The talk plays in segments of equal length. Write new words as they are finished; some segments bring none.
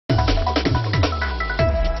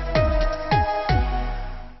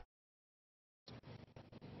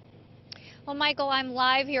Well, Michael, I'm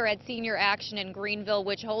live here at Senior Action in Greenville,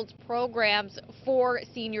 which holds programs for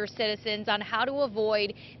senior citizens on how to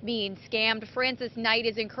avoid being scammed. Frances Knight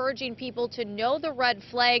is encouraging people to know the red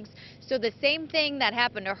flags so the same thing that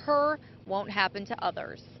happened to her won't happen to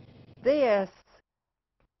others. This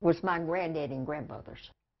was my granddad and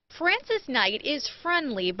grandmother's. Frances Knight is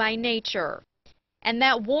friendly by nature, and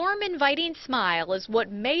that warm, inviting smile is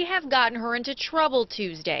what may have gotten her into trouble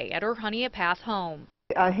Tuesday at her Honeypath home.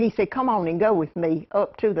 He said, "Come on and go with me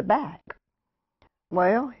up to the back."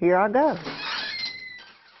 Well, here I go.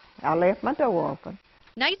 I left my door open.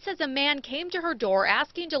 Knight says a man came to her door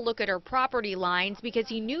asking to look at her property lines because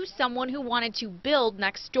he knew someone who wanted to build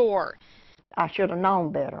next door. I should have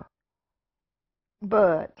known better.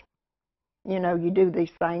 But, you know, you do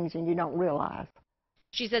these things and you don't realize.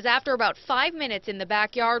 She says after about 5 minutes in the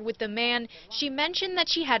backyard with the man, she mentioned that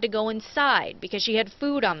she had to go inside because she had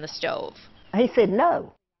food on the stove. He said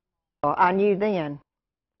no. I knew then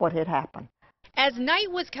what had happened. As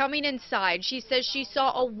Knight was coming inside, she says she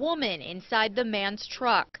saw a woman inside the man's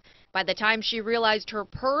truck. By the time she realized her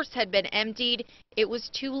purse had been emptied, it was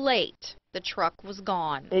too late. The truck was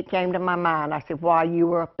gone. It came to my mind. I said, while you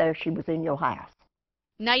were up there, she was in your house.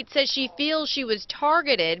 Knight says she feels she was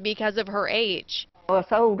targeted because of her age.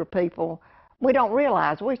 Us older people, we don't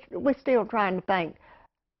realize. We're still trying to think,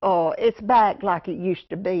 oh, it's back like it used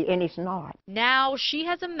to be, and it's not. Now she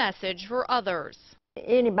has a message for others.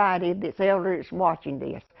 Anybody that's elder that's watching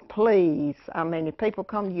this, please, I mean, if people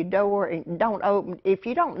come to your door and don't open, if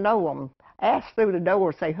you don't know them, ask through the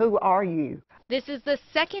door, say, who are you? This is the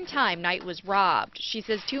second time Knight was robbed. She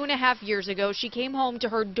says 2.5 years ago she came home to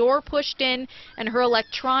her door pushed in and her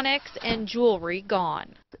electronics and jewelry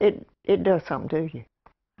gone. It does something to you.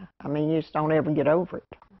 I mean, you just don't ever get over it.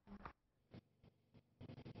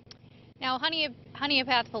 Now,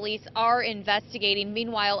 Honeypath police are investigating.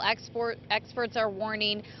 Meanwhile, experts are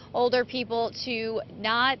warning older people to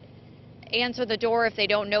not answer the door if they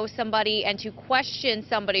don't know somebody and to question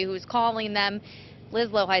somebody who's calling them.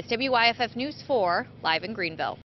 Liz Loheis, WYFF News 4, live in Greenville.